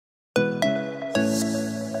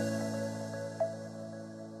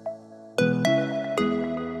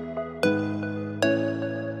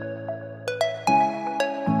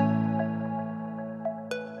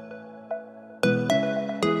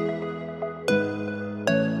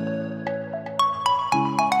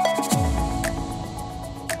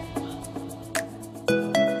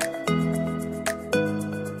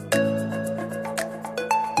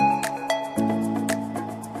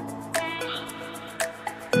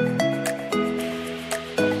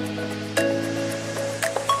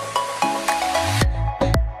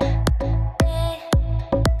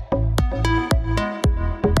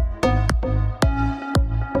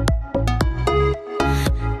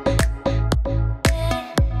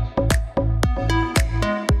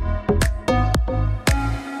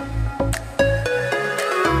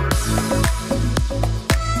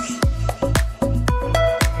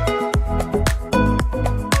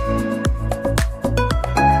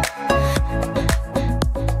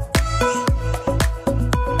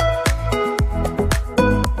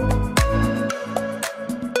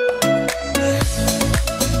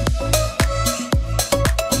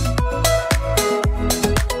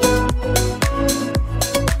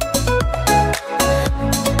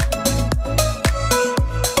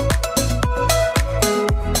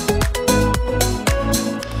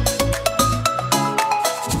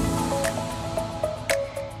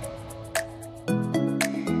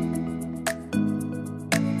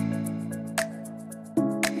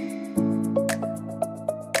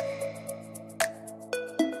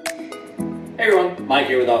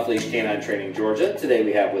here with Off Leash K9 Training, Georgia. Today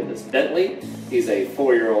we have with us Bentlee. He's a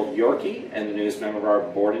 4-year-old Yorkie and the newest member of our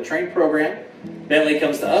board and train program. Bentlee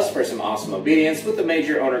comes to us for some awesome obedience with the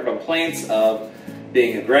major owner complaints of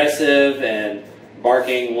being aggressive and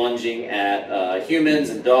barking, lunging at humans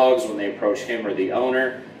and dogs when they approach him or the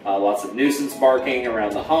owner. Lots of nuisance barking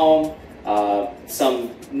around the home,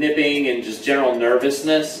 some nipping and just general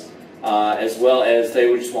nervousness, as well as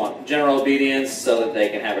they would just want general obedience so that they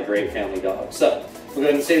can have a great family dog. So, we'll go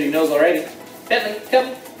ahead and see if he knows already. Bentlee,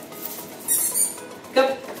 come.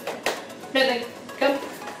 Come. Bentlee, come.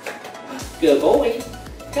 Good boy.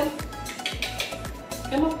 Come.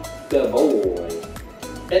 Come on. Good boy.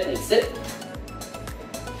 Bentlee, sit.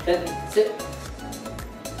 Bentlee, sit.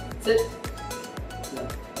 Sit. No.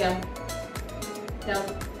 Down. Down.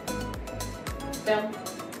 Down.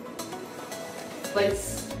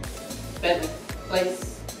 Place. Bentlee.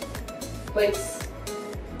 Place. Place.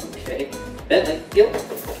 Okay. Bentlee. Heel.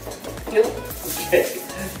 Heel. Okay.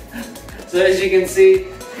 So as you can see,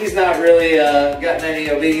 he's not really gotten any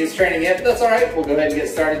obedience training yet, but that's alright. We'll go ahead and get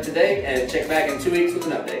started today and check back in 2 weeks with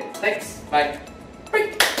an update. Thanks. Bye.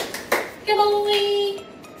 Break. Good boy.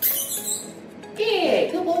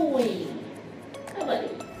 Yeah, good boy. Hi, buddy.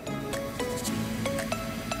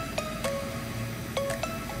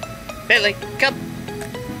 Bentlee, come.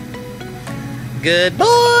 Good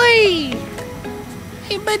boy.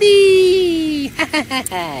 Hey, buddy.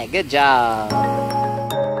 Good job.